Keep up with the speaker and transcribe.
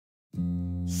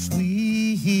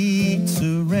Sweet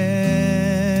surrender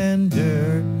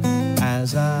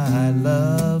as I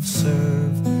love,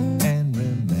 serve, and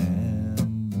remember.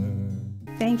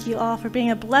 Thank you all for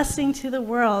being a blessing to the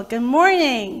world. Good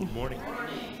morning. Good morning.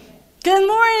 Good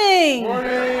morning.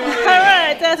 Morning. All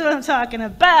right, that's what I'm talking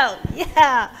about.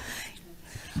 Yeah.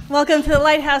 Welcome to the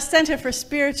Lighthouse Center for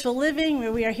Spiritual Living,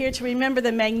 where we are here to remember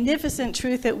the magnificent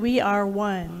truth that we are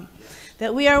one.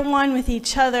 That we are one with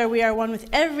each other, we are one with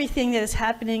everything that is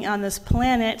happening on this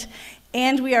planet,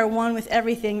 and we are one with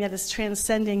everything that is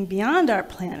transcending beyond our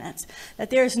planet.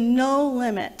 That there is no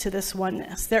limit to this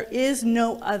oneness. There is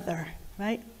no other,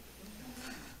 right?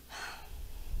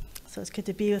 So it's good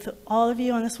to be with all of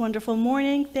you on this wonderful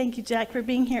morning. Thank you, Jack, for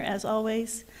being here as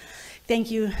always.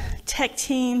 Thank you, tech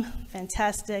team,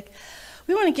 fantastic.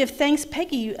 We want to give thanks,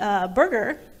 Peggy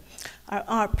Berger,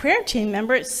 our prayer team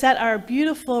member, set our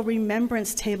beautiful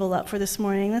remembrance table up for this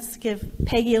morning. Let's give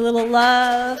Peggy a little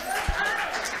love.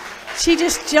 She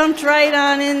just jumped right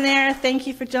on in there. Thank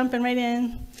you for jumping right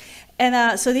in.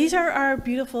 And so these are our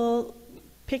beautiful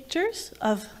pictures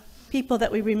of people that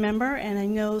we remember. And I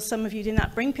know some of you did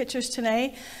not bring pictures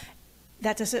today.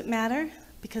 That doesn't matter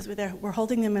because we're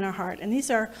holding them in our heart. And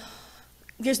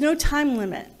there's no time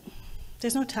limit.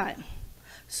 There's no time.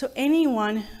 So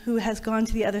anyone who has gone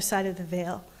to the other side of the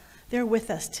veil, they're with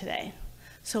us today.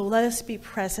 So let us be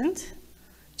present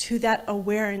to that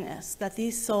awareness that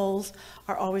these souls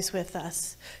are always with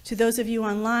us. To those of you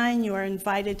online, you are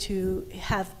invited to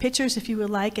have pictures, if you would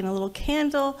like, and a little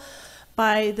candle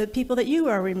by the people that you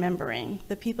are remembering,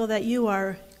 the people that you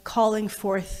are calling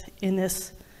forth in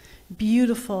this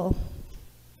beautiful,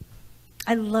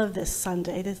 I love this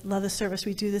Sunday. I love the service.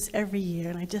 We do this every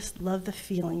year, and I just love the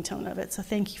feeling tone of it. So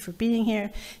thank you for being here.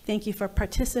 Thank you for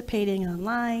participating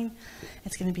online.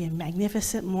 It's going to be a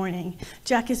magnificent morning.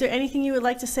 Jack, is there anything you would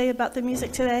like to say about the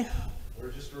music today? We're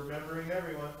just remembering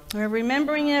everyone. We're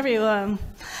remembering everyone.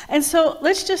 And so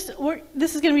this is going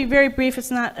to be very brief. It's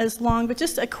not as long, but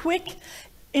just a quick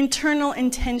internal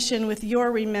intention with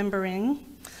your remembering.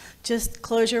 Just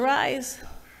close your eyes.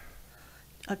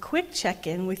 A quick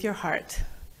check-in with your heart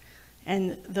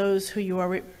and those who you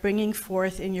are bringing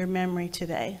forth in your memory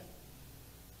today.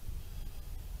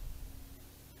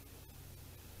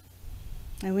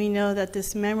 And we know that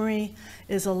this memory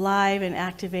is alive and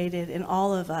activated in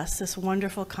all of us, this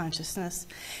wonderful consciousness.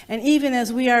 And even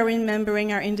as we are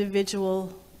remembering our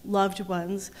individual loved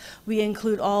ones, we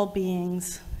include all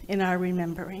beings in our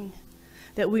remembering,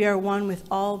 that we are one with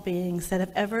all beings that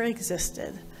have ever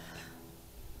existed,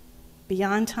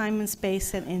 beyond time and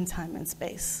space and in time and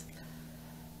space.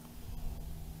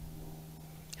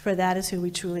 For that is who we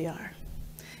truly are.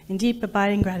 In deep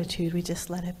abiding gratitude, we just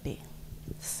let it be.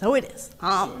 So it is.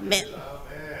 Amen.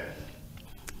 Amen.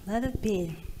 Let it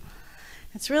be.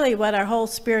 It's really what our whole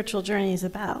spiritual journey is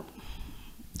about.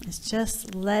 It's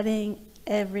just letting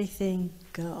everything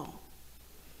go.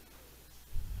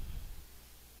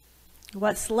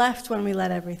 What's left when we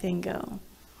let everything go?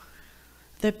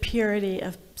 The purity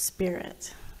of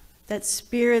spirit. That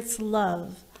spirit's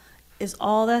love is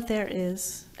all that there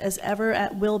is, as ever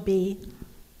will be,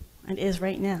 and is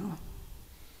right now.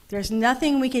 There's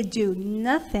nothing we could do,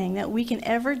 nothing that we can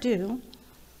ever do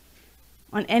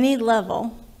on any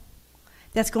level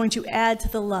that's going to add to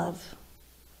the love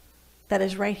that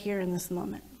is right here in this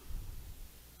moment.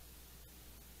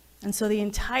 And so the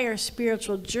entire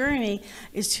spiritual journey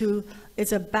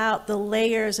is about the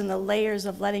layers and the layers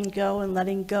of letting go and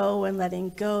letting go and letting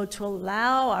go to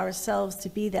allow ourselves to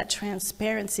be that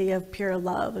transparency of pure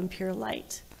love and pure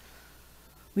light.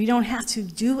 We don't have to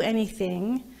do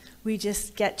anything. We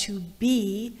just get to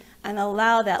be and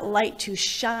allow that light to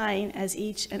shine as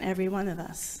each and every one of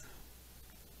us.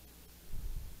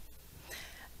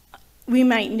 We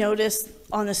might notice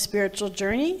on the spiritual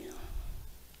journey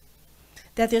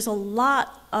that there's a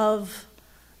lot of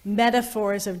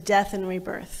metaphors of death and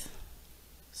rebirth.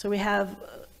 So we have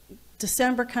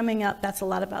December coming up. That's a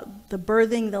lot about the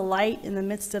birthing the light in the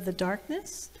midst of the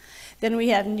darkness. Then we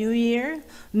have New Year,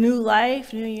 new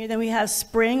life, new year. Then we have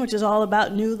spring, which is all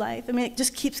about new life. I mean, it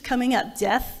just keeps coming up.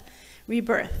 Death,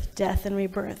 rebirth, death and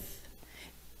rebirth.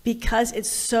 Because it's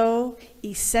so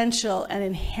essential and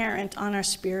inherent on our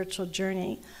spiritual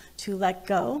journey to let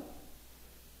go,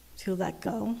 to let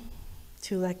go,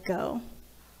 to let go,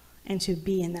 and to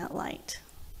be in that light.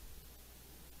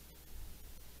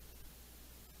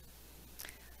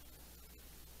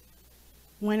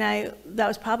 That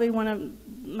was probably one of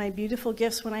my beautiful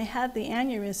gifts when I had the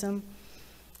aneurysm.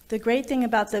 The great thing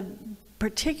about the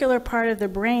particular part of the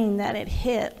brain that it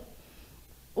hit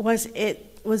was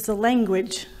the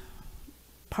language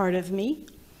part of me.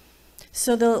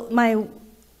 So my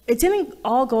it didn't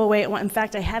all go away at once. In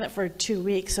fact, I had it for 2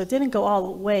 weeks, so it didn't go all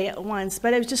the way at once,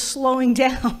 but it was just slowing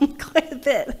down quite a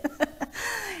bit.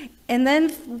 And then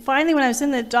finally, when I was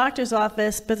in the doctor's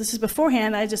office, but this is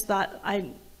beforehand, I just thought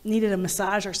I needed a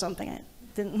massage or something. I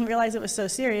didn't realize it was so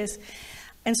serious.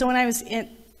 And so when I was in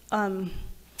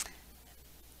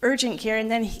urgent care,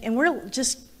 and we're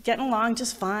just getting along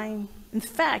just fine. In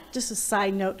fact, just a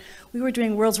side note, we were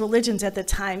doing World's Religions at the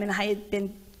time, and I had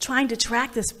been trying to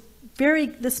track this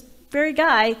very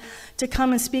guy to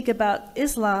come and speak about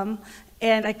Islam,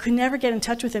 and I could never get in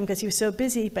touch with him because he was so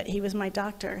busy, but he was my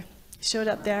doctor. He showed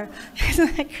up there.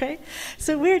 Isn't that great?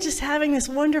 So we were just having this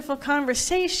wonderful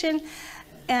conversation,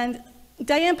 and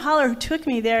Diane Poller, who took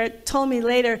me there, told me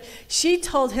later, she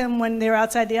told him when they were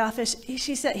outside the office,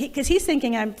 she said, because he's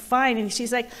thinking I'm fine, and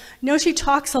she's like, no, she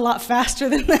talks a lot faster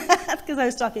than that, because I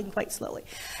was talking quite slowly.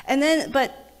 And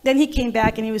then he came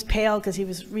back, and he was pale because he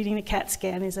was reading a CAT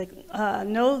scan. He's like,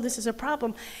 no, this is a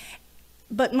problem.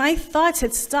 But my thoughts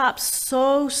had stopped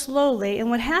so slowly,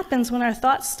 and what happens when our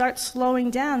thoughts start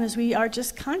slowing down is we are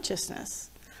just consciousness.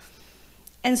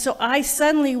 And so I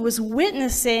suddenly was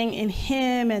witnessing in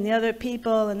him and the other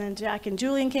people, and then Jack and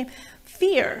Julian came,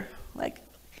 fear. Like,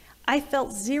 I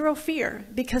felt zero fear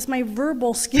because my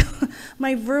verbal skill,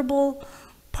 my verbal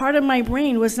part of my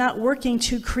brain was not working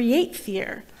to create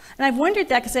fear. And I've wondered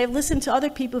that because I've listened to other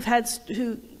people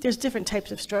there's different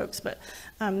types of strokes, but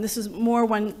this is more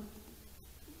one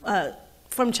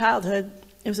from childhood.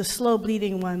 It was a slow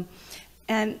bleeding one.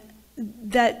 And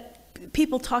that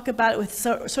people talk about it with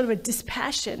sort of a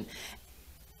dispassion.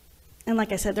 And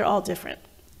like I said, they're all different,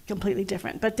 completely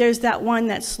different. But there's that one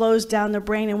that slows down the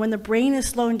brain. And when the brain is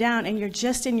slowing down and you're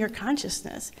just in your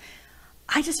consciousness,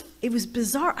 it was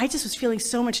bizarre. I just was feeling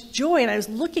so much joy, and I was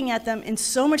looking at them in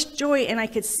so much joy, and I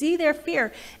could see their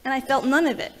fear, and I felt none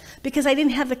of it because I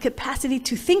didn't have the capacity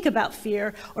to think about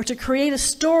fear or to create a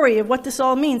story of what this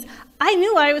all means. I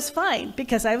knew I was fine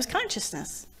because I was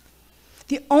consciousness.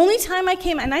 The only time I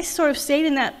came, and I sort of stayed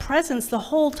in that presence the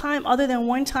whole time, other than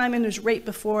one time, and it was right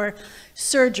before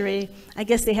surgery. I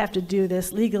guess they have to do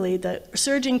this legally. The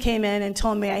surgeon came in and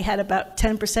told me I had about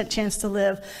 10% chance to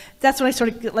live. That's when I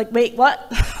sort of like, wait,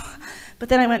 what? But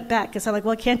then I went back because I'm like,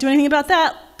 well, I can't do anything about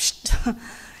that.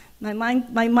 My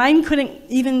mind couldn't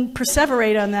even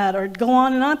perseverate on that or go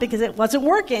on and on because it wasn't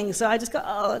working. So I just go,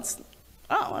 oh,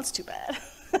 that's too bad.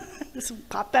 Just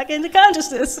pop back into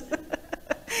consciousness.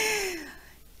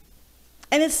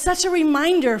 And it's such a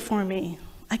reminder for me.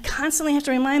 I constantly have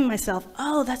to remind myself,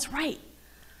 oh, that's right.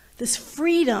 This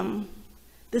freedom,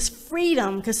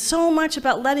 because so much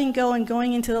about letting go and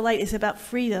going into the light is about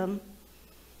freedom,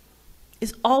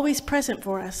 is always present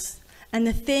for us. And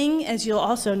the thing, as you'll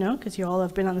also know, because you all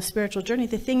have been on the spiritual journey,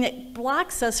 the thing that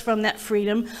blocks us from that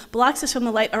freedom, blocks us from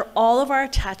the light, are all of our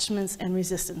attachments and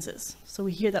resistances. So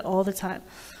we hear that all the time.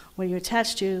 What are you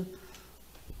attached to?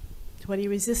 What are you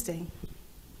resisting?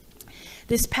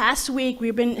 This past week,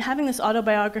 we've been having this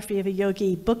autobiography of a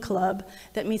yogi book club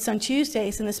that meets on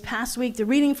Tuesdays. And this past week, the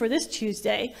reading for this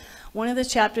Tuesday, one of the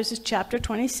chapters is chapter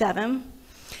 27.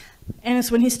 And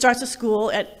it's when he starts a school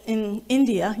in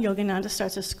India. Yogananda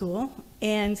starts a school.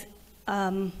 And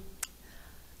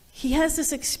he has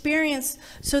this experience.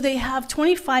 So they have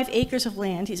 25 acres of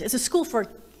land. It's a school for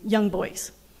young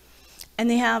boys. And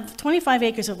they have 25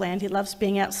 acres of land. He loves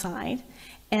being outside.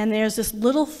 And there's this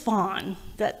little fawn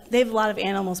that they have a lot of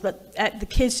animals, but the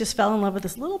kids just fell in love with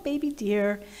this little baby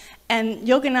deer. And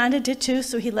Yogananda did too,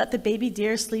 so he let the baby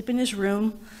deer sleep in his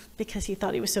room because he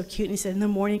thought he was so cute. And he said in the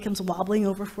morning he comes wobbling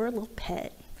over for a little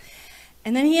pet.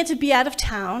 And then he had to be out of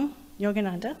town,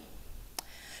 Yogananda.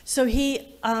 So he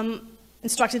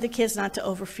instructed the kids not to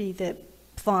overfeed the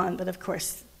fawn, but of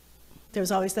course, there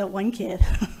was always that one kid.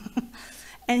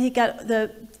 And he got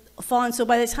the fawn, so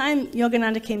by the time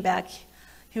Yogananda came back,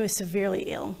 he was severely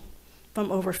ill from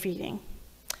overfeeding.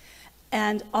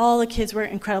 And all the kids were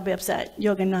incredibly upset.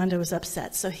 Yogananda was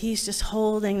upset. So he's just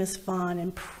holding this fawn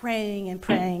and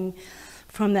praying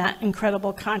from that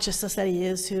incredible consciousness that he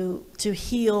is to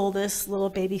heal this little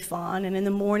baby fawn. And in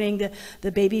the morning,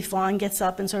 the baby fawn gets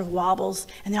up and sort of wobbles.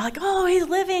 And they're like, oh, he's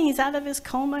living. He's out of his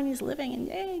coma and he's living, and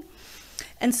yay.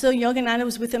 And so Yogananda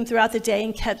was with him throughout the day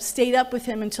and stayed up with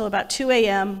him until about 2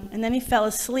 a.m. And then he fell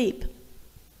asleep.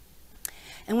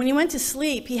 And when he went to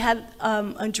sleep, he had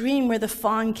a dream where the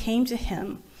fawn came to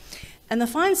him. And the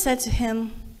fawn said to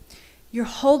him, you're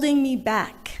holding me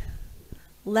back.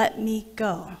 Let me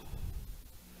go.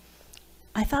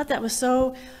 I thought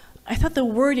the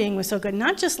wording was so good.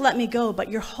 Not just let me go, but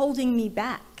you're holding me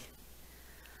back.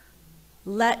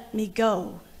 Let me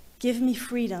go. Give me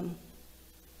freedom.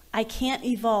 I can't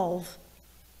evolve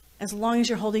as long as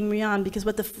you're holding me on. Because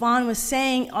what the fawn was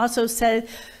saying also said,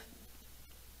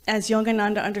 as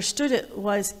Yogananda understood it,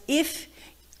 was if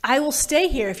I will stay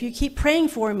here, if you keep praying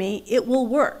for me, it will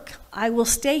work. I will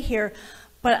stay here,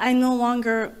 but I'm no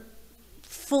longer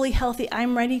fully healthy.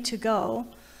 I'm ready to go,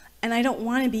 and I don't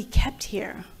want to be kept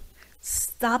here.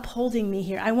 Stop holding me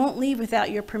here. I won't leave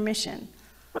without your permission,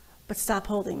 but stop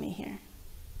holding me here.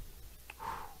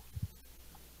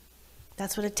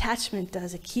 That's what attachment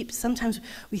does. It keeps, sometimes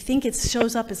we think it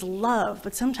shows up as love,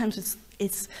 but sometimes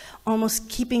it's almost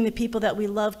keeping the people that we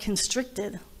love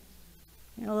constricted.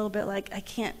 You know, a little bit like, I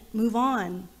can't move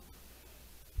on.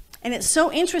 And it's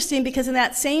so interesting because in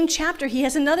that same chapter, he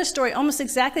has another story, almost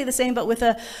exactly the same, but with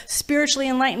a spiritually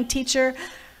enlightened teacher,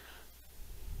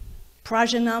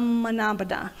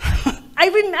 Prajnamanabhada. I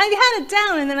had it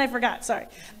down and then I forgot, sorry.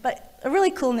 But a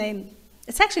really cool name.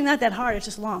 It's actually not that hard, it's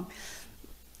just long.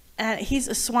 He's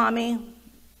a Swami,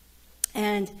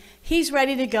 and he's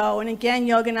ready to go. And again,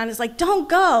 Yogananda's like, don't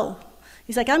go.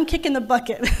 He's like, I'm kicking the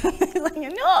bucket. He's like,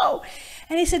 no.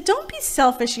 And he said, don't be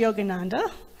selfish,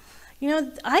 Yogananda. You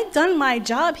know, I've done my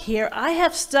job here. I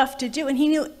have stuff to do. And he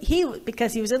knew,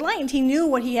 because he was enlightened, he knew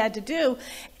what he had to do.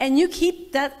 And you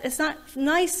keep that, it's not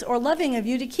nice or loving of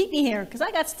you to keep me here, because I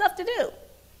got stuff to do.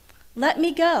 Let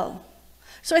me go.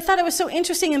 So I thought it was so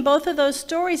interesting in both of those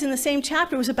stories in the same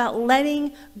chapter. It was about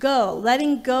letting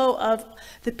go of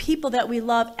the people that we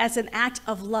love as an act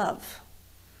of love.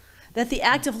 That the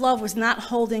act of love was not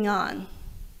holding on.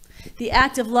 The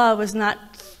act of love was not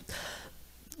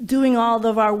doing all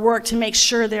of our work to make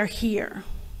sure they're here.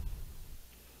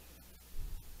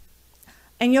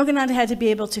 And Yogananda had to be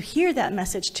able to hear that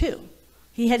message too.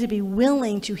 He had to be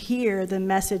willing to hear the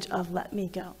message of let me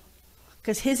go.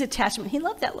 Because his attachment, he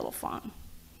loved that little fawn.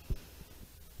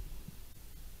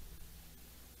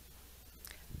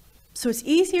 So it's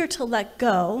easier to let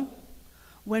go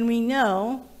when we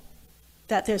know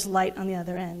that there's light on the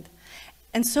other end.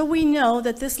 And so we know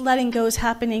that this letting go is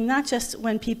happening not just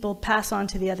when people pass on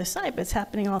to the other side, but it's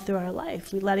happening all through our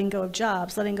life. We're letting go of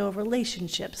jobs, letting go of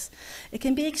relationships. It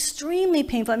can be extremely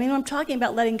painful. I mean, I'm talking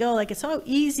about letting go like it's all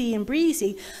easy and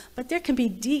breezy, but there can be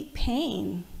deep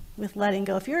pain with letting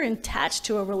go. If you're attached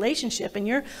to a relationship and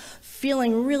you're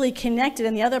feeling really connected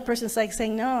and the other person's like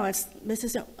saying, no,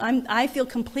 I feel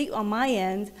complete on my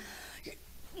end.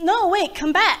 No, wait,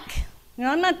 come back. You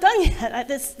know, I'm not done yet.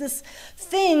 This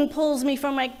thing pulls me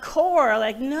from my core,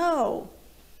 like, no.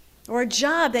 Or a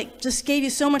job that just gave you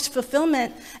so much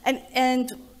fulfillment,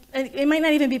 and it might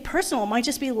not even be personal, it might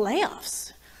just be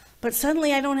layoffs. But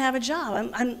suddenly I don't have a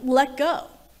job, I'm let go.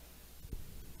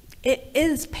 It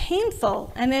is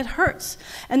painful and it hurts.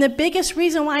 And the biggest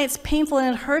reason why it's painful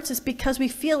and it hurts is because we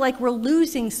feel like we're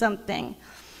losing something.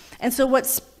 And so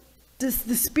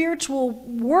the spiritual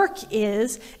work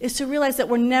is to realize that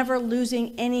we're never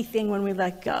losing anything when we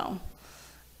let go.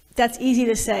 That's easy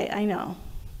to say, I know.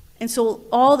 And so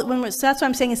that's why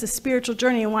I'm saying it's a spiritual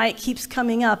journey and why it keeps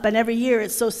coming up. And every year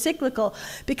it's so cyclical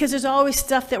because there's always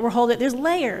stuff that we're holding. There's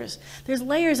layers. There's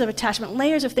layers of attachment,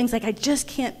 layers of things like I just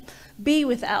can't be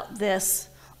without this,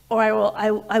 or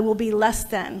I will be less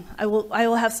than. I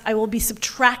will be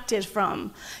subtracted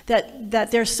from. That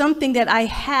there's something that I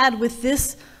had with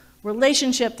this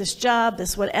relationship, this job,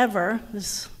 this whatever,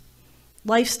 this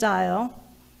lifestyle,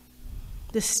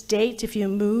 this state, if you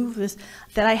move,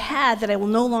 that I had that I will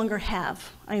no longer have.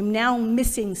 I am now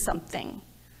missing something.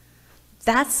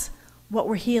 That's what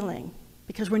we're healing,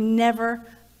 because we're never,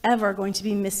 ever going to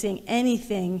be missing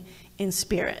anything in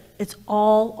spirit. It's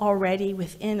all already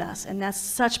within us, and that's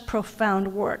such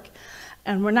profound work.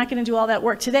 And we're not going to do all that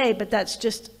work today, but that's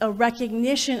just a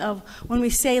recognition of when we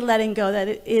say letting go, that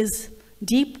it is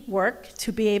deep work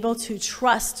to be able to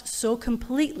trust so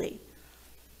completely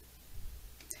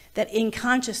that in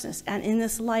consciousness and in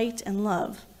this light and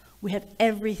love, we have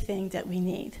everything that we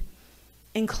need,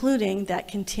 including that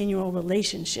continual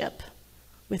relationship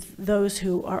with those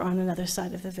who are on another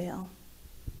side of the veil.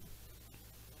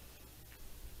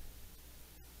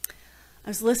 I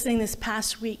was listening this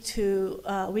past week to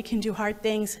We Can Do Hard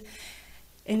Things,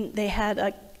 and they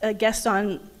had a guest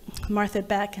on, Martha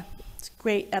Beck. It's a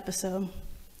great episode.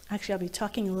 Actually, I'll be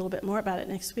talking a little bit more about it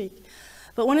next week.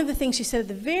 But one of the things she said at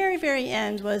the very, very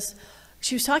end was,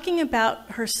 she was talking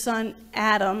about her son,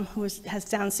 Adam, who has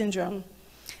Down syndrome.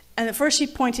 And at first she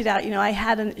pointed out, you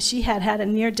know, she had had a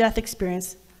near-death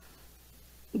experience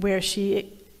where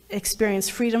she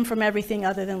experienced freedom from everything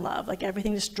other than love. Like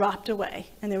everything just dropped away,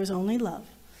 and there was only love.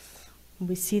 And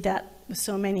we see that with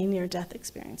so many near-death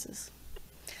experiences.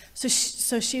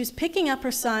 So she was picking up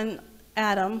her son,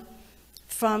 Adam,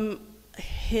 from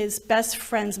his best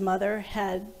friend's mother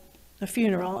had a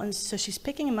funeral, and so she's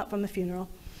picking him up from the funeral.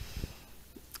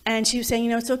 And she was saying,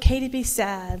 it's okay to be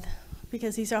sad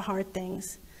because these are hard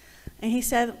things. And he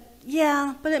said,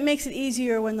 yeah, but it makes it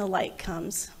easier when the light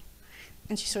comes.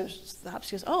 And she sort of stops.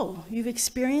 She goes, oh, you've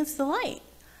experienced the light?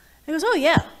 He goes, oh,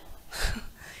 yeah.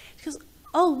 She goes,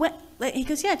 oh, when? He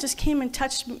goes, yeah, it just came and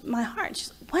touched my heart.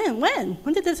 She's like, when?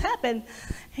 When did this happen? And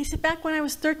he said, back when I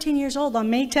was 13 years old on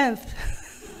May 10th.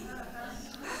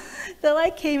 The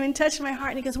light came and touched my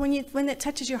heart. And he goes, when it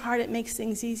touches your heart, it makes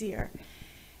things easier.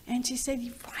 And she said,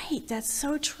 right, that's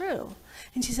so true.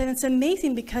 And she said, it's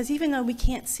amazing because even though we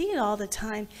can't see it all the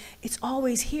time, it's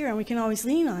always here and we can always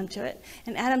lean onto it.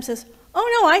 And Adam says,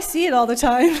 oh no, I see it all the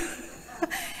time.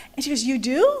 And she goes, you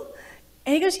do?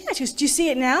 And he goes, yeah. She goes, do you see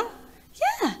it now?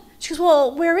 Yeah. She goes,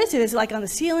 well, where is it? Is it like on the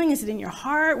ceiling? Is it in your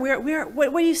heart?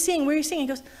 What are you seeing? Where are you seeing? He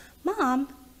goes, Mom,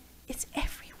 it's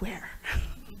everywhere.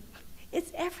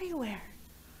 It's everywhere.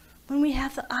 When we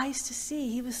have the eyes to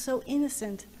see, he was so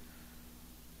innocent.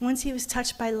 Once he was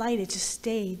touched by light, it just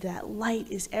stayed. That light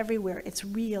is everywhere. It's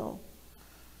real.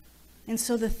 And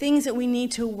so the things that we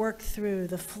need to work through,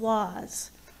 the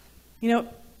flaws,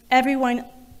 everyone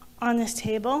on this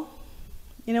table,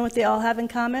 you know what they all have in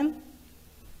common?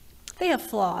 They have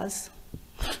flaws.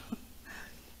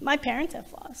 My parents have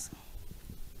flaws.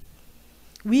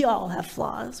 We all have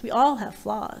flaws. We all have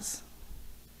flaws.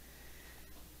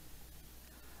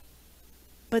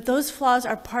 But those flaws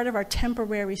are part of our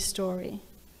temporary story.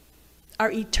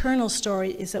 Our eternal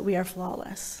story is that we are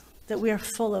flawless, that we are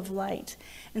full of light.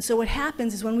 And so what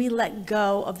happens is when we let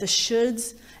go of the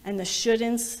shoulds and the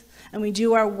shouldn'ts, and we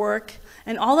do our work,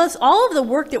 and all of the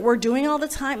work that we're doing all the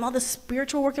time, all the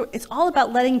spiritual work, it's all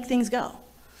about letting things go.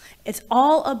 It's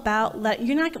all about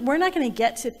we're not going to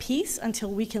get to peace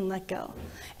until we can let go.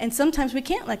 And sometimes we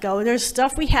can't let go. There's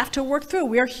stuff we have to work through.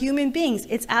 We are human beings.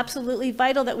 It's absolutely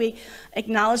vital that we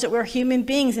acknowledge that we're human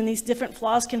beings and these different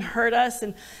flaws can hurt us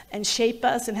and shape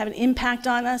us and have an impact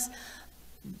on us.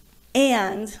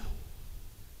 And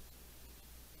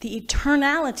the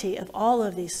eternality of all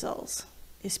of these souls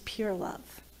is pure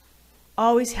love.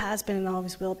 Always has been and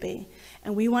always will be.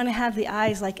 And we want to have the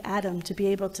eyes like Adam to be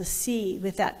able to see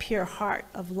with that pure heart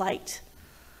of light.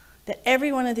 That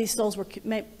every one of these souls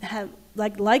may have,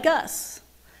 like us,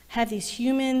 have these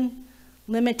human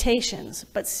limitations,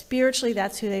 but spiritually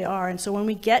that's who they are. And so when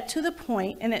we get to the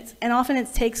point, and often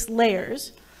it takes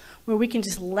layers, where we can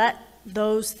just let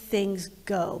those things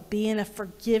go. Be in that's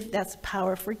the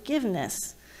power of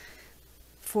forgiveness.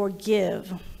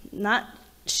 Forgive, not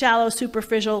shallow,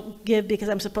 superficial give because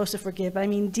I'm supposed to forgive, but I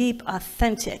mean deep,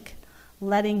 authentic,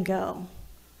 letting go.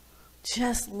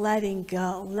 Just letting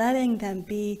go, letting them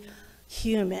be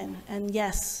human. And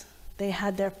yes, they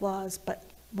had their flaws, but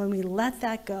when we let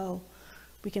that go,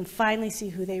 we can finally see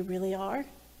who they really are.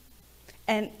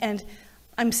 And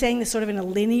I'm saying this sort of in a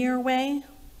linear way,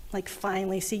 like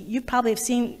finally see. You probably have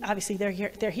seen, obviously they're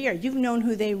here. You've known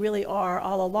who they really are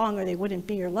all along, or they wouldn't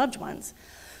be your loved ones.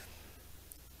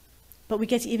 But we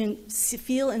get to even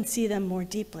feel and see them more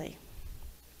deeply.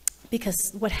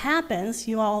 Because what happens,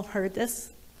 you all have heard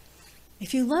this,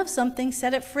 if you love something,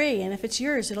 set it free, and if it's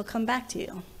yours, it'll come back to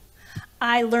you.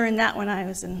 I learned that when I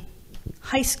was in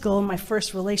high school, in my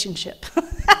first relationship.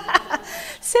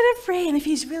 Set it free, and if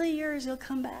he's really yours, he'll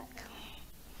come back.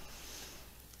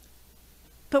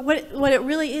 But what it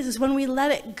really is when we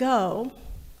let it go,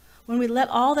 when we let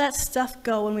all that stuff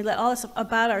go, when we let all this stuff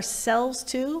about ourselves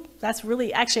too, that's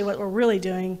really actually what we're really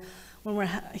doing when we're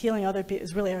healing other people,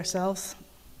 is really ourselves.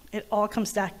 It all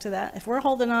comes back to that. If we're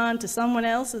holding on to someone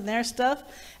else and their stuff,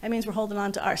 that means we're holding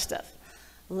on to our stuff.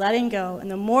 Letting go, and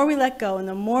the more we let go, and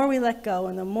the more we let go,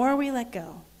 and the more we let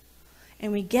go,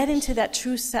 and we get into that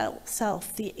true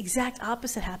self, the exact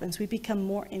opposite happens. We become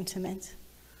more intimate.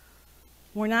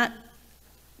 We're not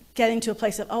getting to a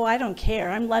place of, oh, I don't care.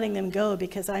 I'm letting them go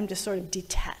because I'm just sort of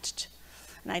detached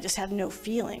and I just have no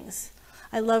feelings.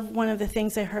 I love one of the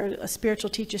things I heard a spiritual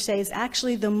teacher say is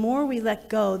actually the more we let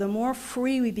go, the more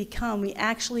free we become. We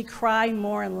actually cry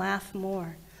more and laugh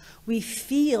more. We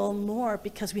feel more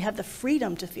because we have the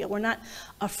freedom to feel. We're not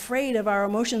afraid of our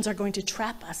emotions are going to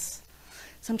trap us.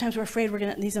 Sometimes we're afraid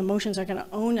these emotions are going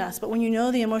to own us. But when you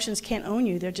know the emotions can't own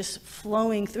you, they're just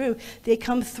flowing through. They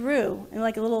come through and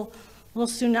like a little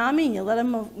tsunami, and you let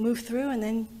them move through, and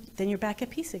then you're back at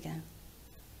peace again.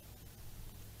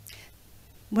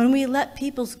 When we let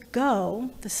people's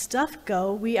go, the stuff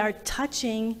go, we are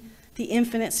touching the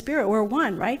infinite spirit. We're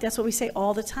one, right? That's what we say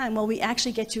all the time. Well, we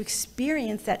actually get to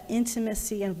experience that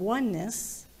intimacy and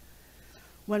oneness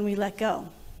when we let go.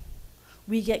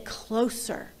 We get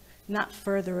closer, not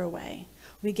further away.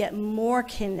 We get more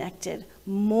connected,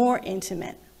 more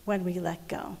intimate when we let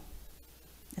go.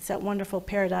 It's that wonderful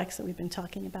paradox that we've been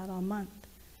talking about all month.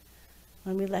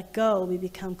 When we let go, we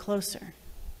become closer.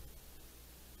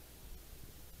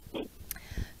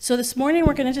 So this morning,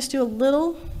 we're going to just do a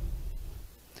little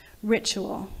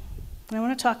ritual. And I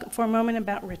want to talk for a moment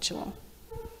about ritual.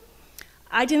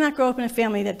 I did not grow up in a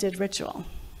family that did ritual.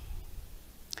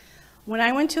 When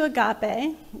I went to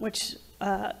Agape, which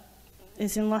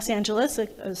is in Los Angeles,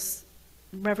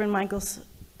 Reverend Michael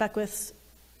Beckwith's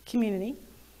community,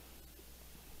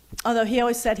 although he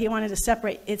always said he wanted to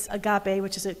separate, it's Agape,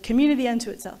 which is a community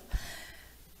unto itself.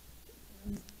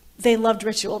 They loved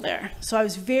ritual there. So I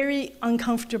was very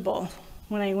uncomfortable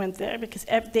when I went there because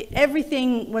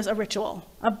everything was a ritual.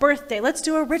 A birthday, let's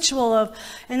do a ritual of,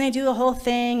 and they do the whole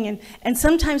thing. And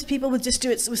sometimes people would just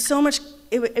do it with so much,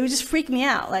 it would just freak me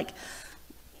out. Like,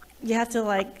 you have to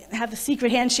have the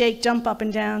secret handshake, jump up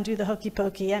and down, do the hokey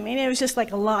pokey. I mean, it was just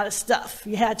like a lot of stuff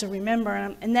you had to remember.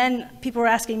 And then people were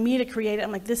asking me to create it.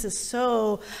 I'm like, this is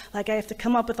so, like I have to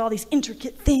come up with all these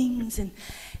intricate things.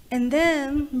 And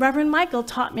then Reverend Michael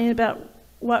taught me about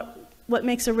what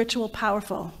makes a ritual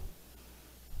powerful.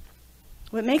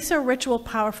 What makes a ritual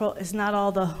powerful is not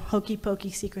all the hokey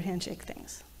pokey secret handshake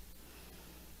things.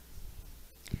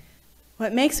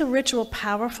 What makes a ritual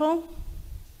powerful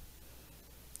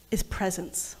is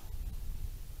presence.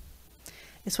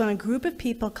 It's when a group of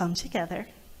people come together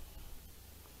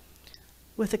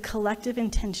with a collective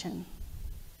intention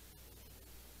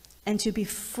and to be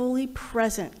fully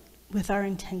present with our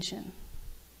intention.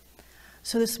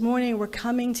 So this morning we're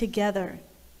coming together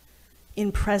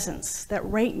in presence, that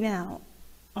right now,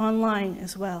 online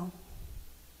as well,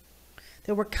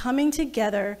 that we're coming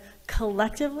together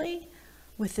collectively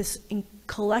with this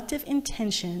collective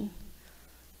intention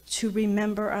to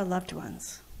remember our loved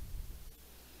ones.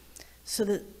 So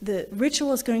the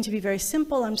ritual is going to be very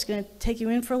simple. I'm just going to take you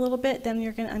in for a little bit, then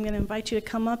I'm going to invite you to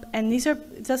come up. And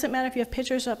it doesn't matter if you have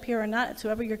pictures up here or not, it's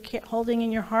whoever you're holding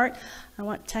in your heart. I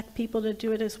want tech people to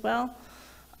do it as well.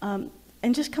 And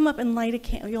just come up and light a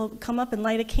candle. You'll come up and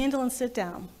light a candle and sit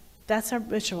down. That's our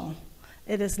ritual.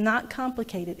 It is not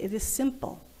complicated, it is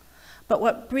simple. But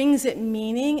what brings it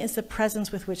meaning is the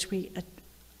presence with which we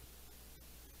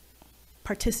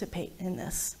participate in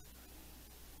this.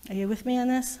 Are you with me on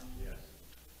this?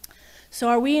 Yes. So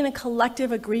are we in a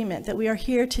collective agreement that we are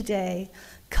here today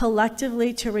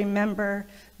collectively to remember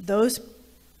those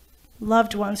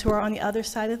loved ones who are on the other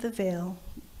side of the veil,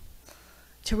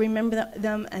 to remember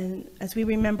them, and as we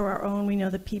remember our own, we know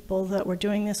the people that we're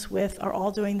doing this with are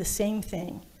all doing the same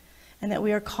thing, and that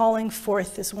we are calling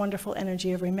forth this wonderful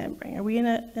energy of remembering. Are we in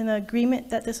an agreement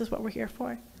that this is what we're here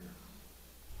for?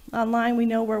 Online, we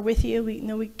know we're with you. We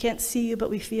know we can't see you, but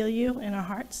we feel you in our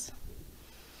hearts.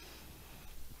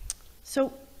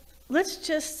 So let's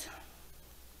just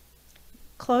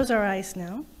close our eyes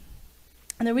now.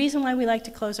 And the reason why we like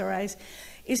to close our eyes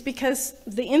is because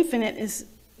the infinite is,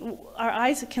 our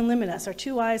eyes can limit us. Our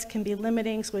two eyes can be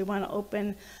limiting, so we want to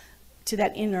open to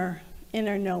that inner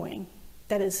knowing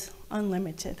that is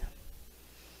unlimited,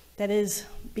 that is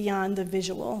beyond the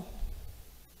visual.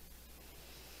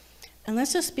 And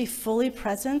let's just be fully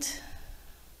present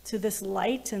to this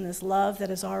light and this love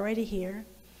that is already here,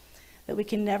 that we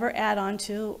can never add on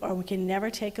to or we can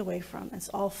never take away from. It's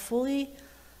all fully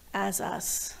as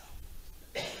us.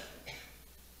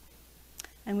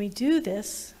 And we do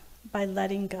this by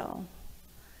letting go.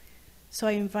 So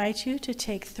I invite you to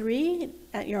take 3,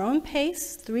 at your own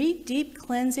pace, 3 deep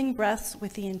cleansing breaths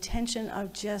with the intention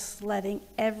of just letting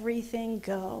everything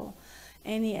go.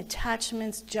 Any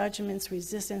attachments, judgments,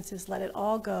 resistances, let it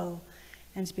all go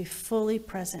and to be fully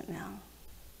present now.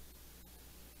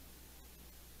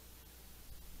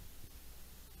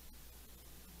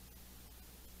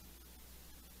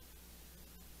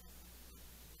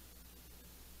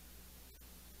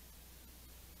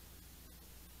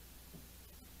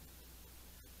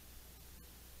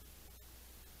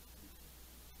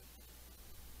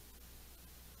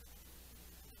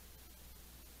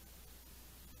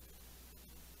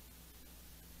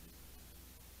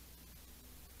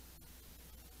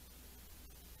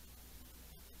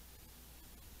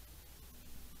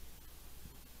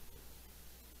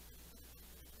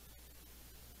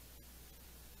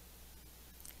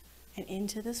 And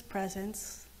into this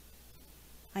presence,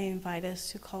 I invite us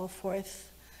to call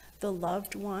forth the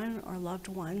loved one or loved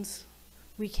ones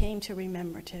we came to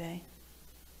remember today.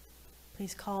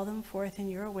 Please call them forth in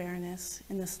your awareness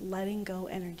in this letting go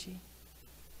energy.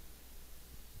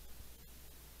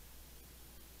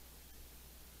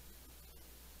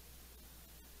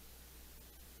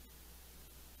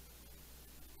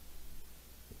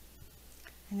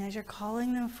 And as you're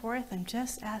calling them forth, I'm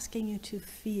just asking you to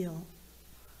feel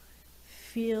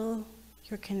feel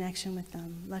your connection with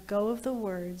them. Let go of the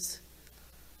words,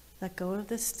 let go of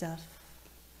the stuff,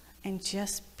 and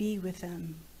just be with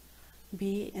them.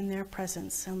 Be in their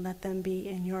presence and let them be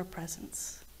in your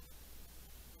presence.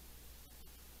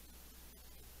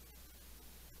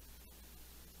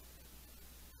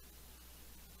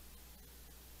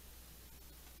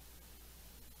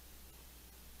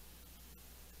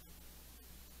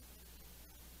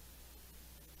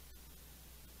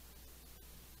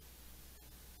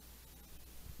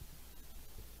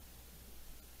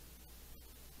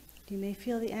 You may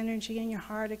feel the energy in your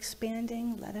heart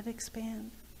expanding. Let it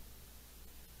expand.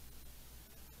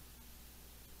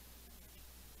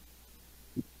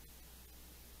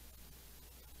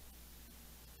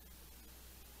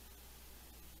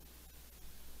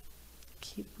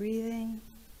 Keep breathing.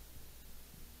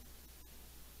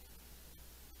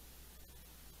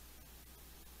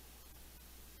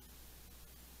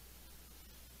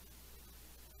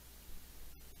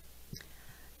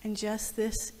 And just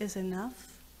this is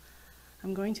enough.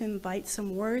 I'm going to invite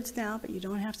some words now, but you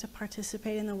don't have to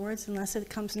participate in the words unless it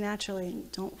comes naturally.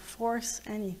 Don't force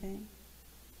anything.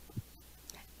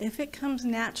 If it comes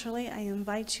naturally, I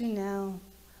invite you now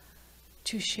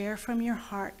to share from your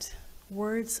heart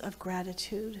words of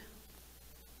gratitude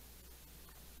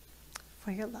for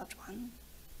your loved one.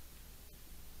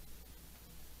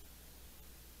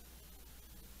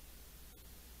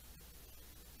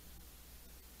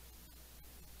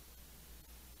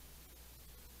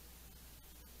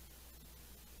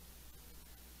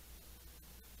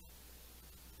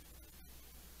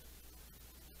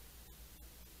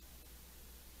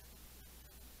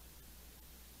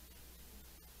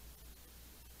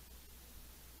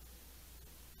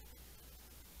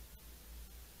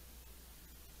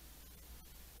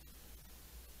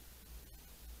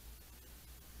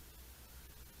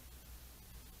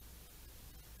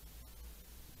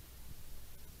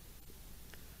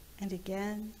 And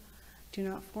again, do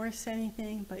not force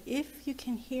anything, but if you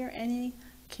can hear any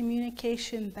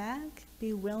communication back,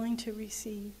 be willing to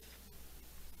receive.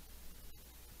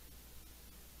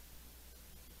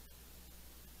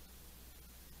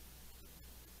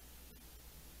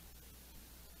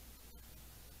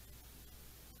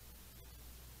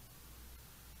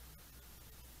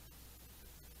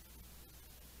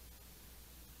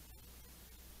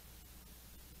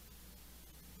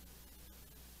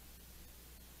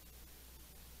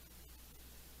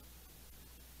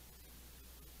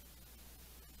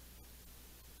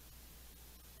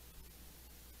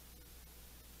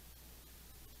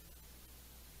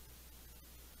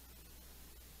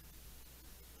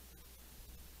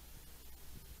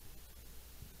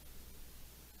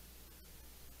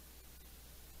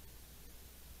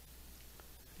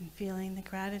 And feeling the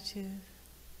gratitude,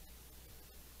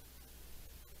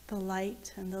 the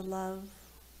light and the love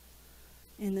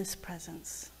in this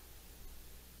presence.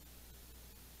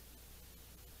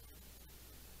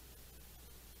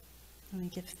 And we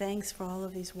give thanks for all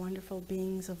of these wonderful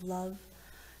beings of love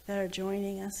that are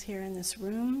joining us here in this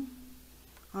room,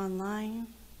 online,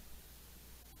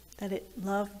 that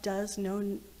love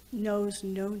knows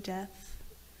no death.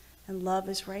 And love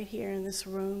is right here in this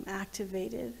room,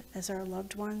 activated as our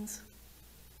loved ones.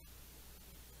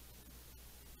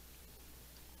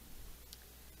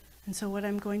 And so what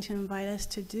I'm going to invite us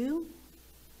to do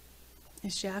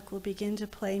is Jack will begin to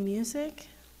play music,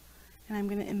 and I'm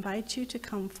going to invite you to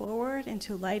come forward and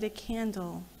to light a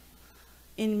candle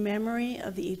in memory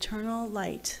of the eternal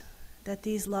light that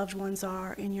these loved ones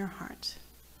are in your heart.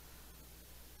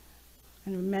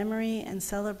 And memory and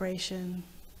celebration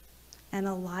and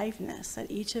aliveness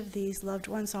that each of these loved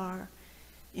ones are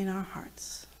in our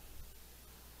hearts.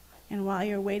 And while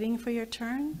you're waiting for your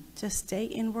turn, just stay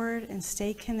inward and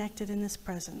stay connected in this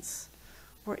presence.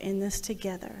 We're in this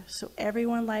together. So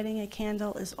everyone lighting a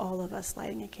candle is all of us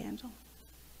lighting a candle.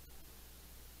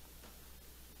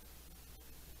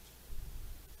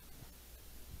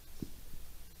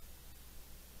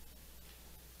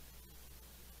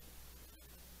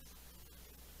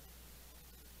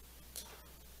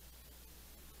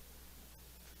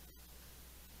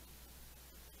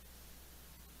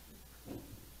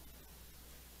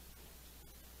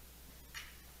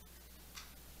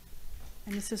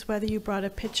 And this is whether you brought a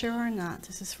picture or not.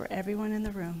 This is for everyone in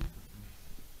the room.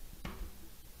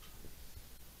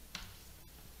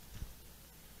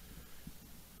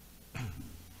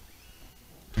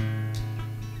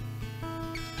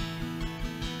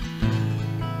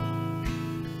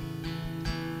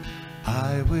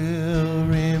 I will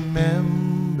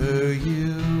remember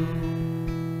you.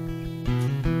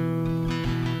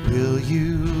 Will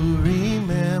you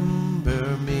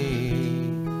remember me?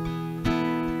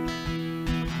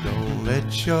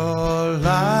 let your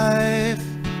life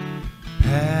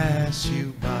pass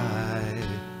you by.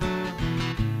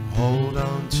 Hold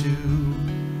on to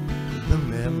the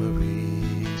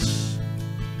memories.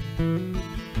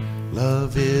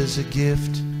 Love is a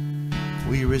gift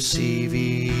we receive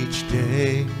each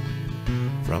day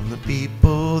from the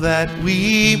people that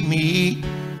we meet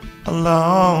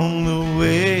along the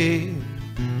way.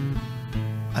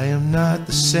 I am not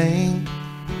the same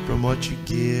from what you've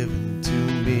given to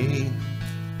me.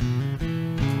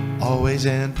 Always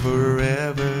and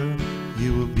forever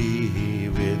you will be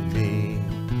with me.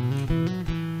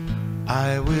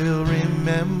 I will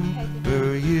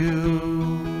remember you.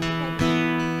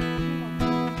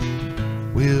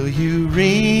 Will you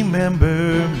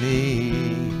remember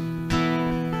me?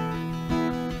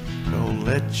 Don't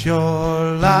let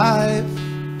your life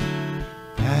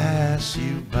pass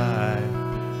you by.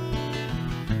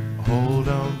 Hold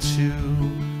on to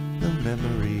the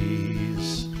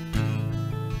memories.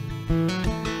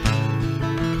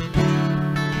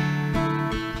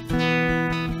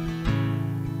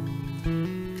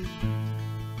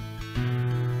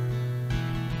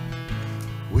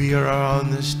 We are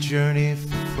on this journey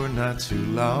for not too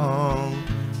long,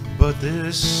 but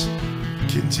this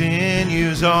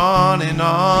continues on and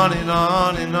on and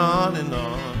on and on and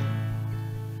on.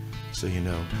 So you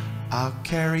know, I'll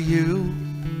carry you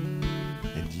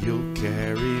and you'll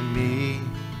carry me.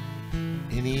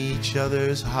 In each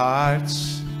other's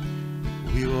hearts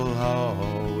we will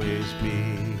always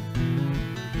be.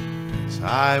 'Cause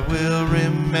I will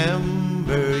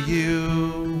remember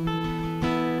you.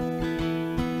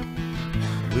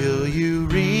 Will you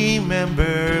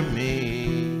remember me?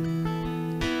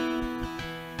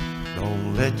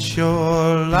 Don't let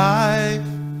your life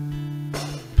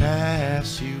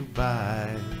pass you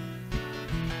by.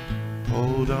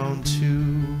 Hold on to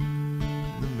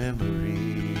the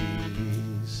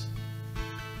memories.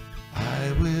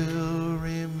 I will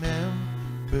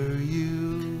remember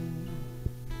you.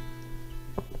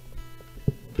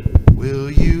 Will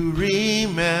you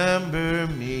remember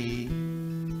me?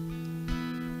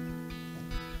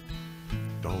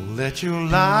 Don't let your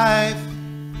life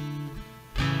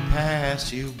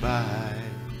pass you by.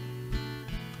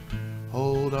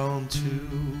 Hold on to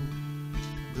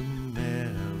the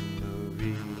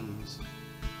memories.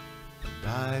 And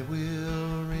I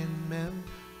will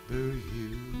remember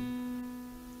you.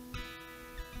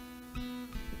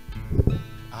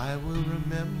 I will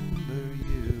remember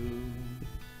you.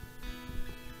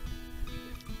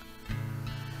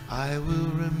 I will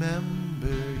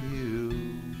remember you.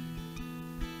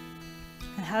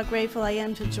 And how grateful I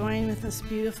am to join with this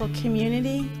beautiful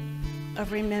community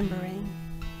of remembering.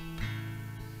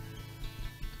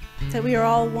 That we are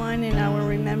all one in our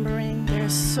remembering.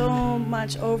 There's so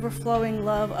much overflowing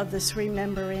love of this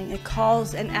remembering. It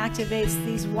calls and activates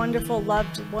these wonderful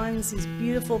loved ones, these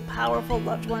beautiful, powerful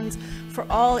loved ones for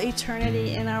all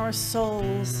eternity in our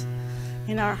souls,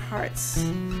 in our hearts.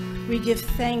 We give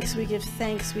thanks, we give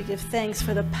thanks, we give thanks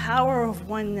for the power of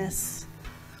oneness,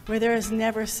 where there is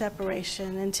never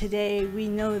separation. And today we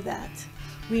know that.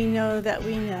 We know that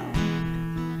we know.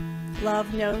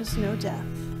 Love knows no death.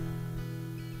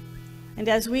 And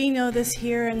as we know this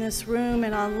here in this room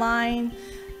and online,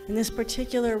 in this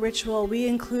particular ritual, we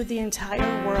include the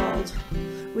entire world.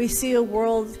 We see a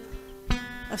world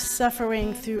of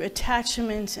suffering through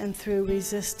attachment and through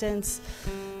resistance,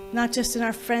 not just in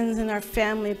our friends and our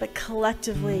family, but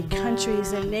collectively,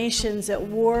 countries and nations at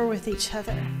war with each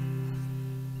other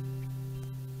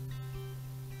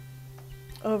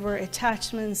over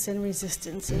attachments and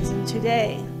resistances. And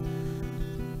today,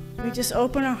 we just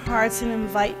open our hearts and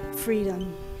invite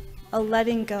freedom, a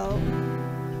letting go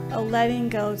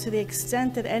to the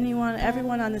extent that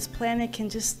everyone on this planet can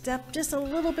just step just a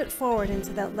little bit forward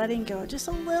into that letting go, just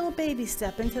a little baby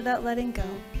step into that letting go.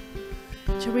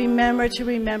 To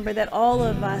remember that all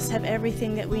of us have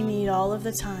everything that we need all of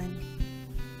the time,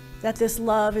 that this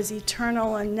love is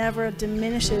eternal and never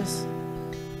diminishes,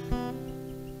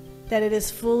 that it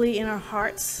is fully in our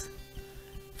hearts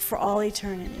for all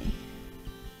eternity.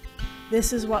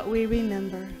 This is what we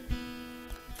remember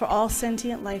for all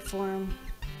sentient life form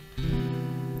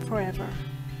forever.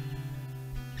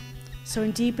 So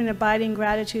in deep and abiding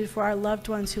gratitude for our loved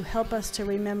ones who help us to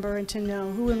remember and to know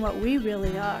who and what we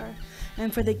really are,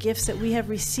 and for the gifts that we have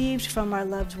received from our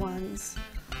loved ones,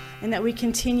 and that we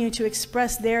continue to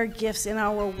express their gifts in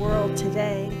our world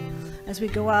today. As we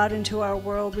go out into our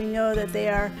world, we know that they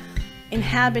are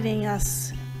inhabiting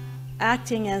us,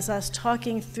 acting as us,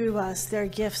 talking through us, their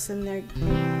gifts and their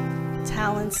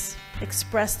talents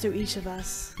expressed through each of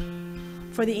us.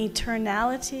 For for the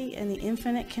eternality and the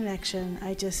infinite connection,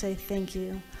 I just say thank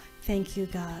you,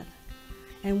 God.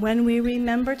 And when we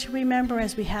remember to remember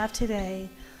as we have today,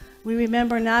 we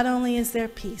remember not only is there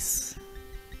peace,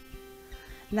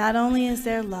 not only is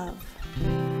there love,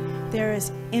 there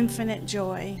is infinite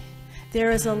joy.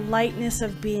 There is a lightness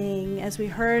of being, as we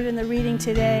heard in the reading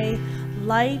today,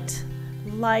 light,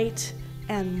 light,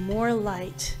 and more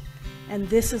light. And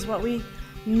this is what we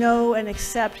know and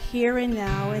accept here and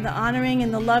now. In the honoring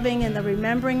and the loving and the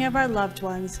remembering of our loved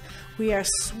ones, we are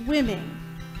swimming,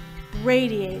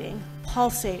 radiating,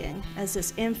 pulsating as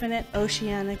this infinite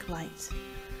oceanic light.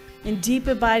 In deep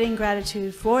abiding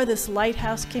gratitude for this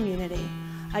Lighthouse community,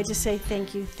 I just say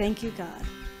thank you, God.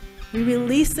 We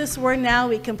release this word now.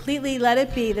 We completely let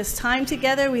it be. This time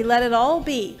together, we let it all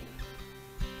be.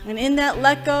 And in that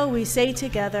let go, we say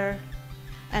together,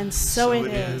 and so it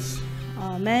is.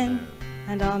 Amen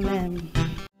and amen.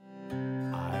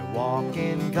 I walk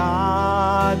in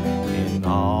God in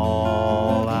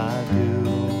all I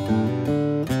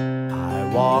do.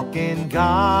 I walk in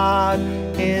God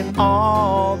in all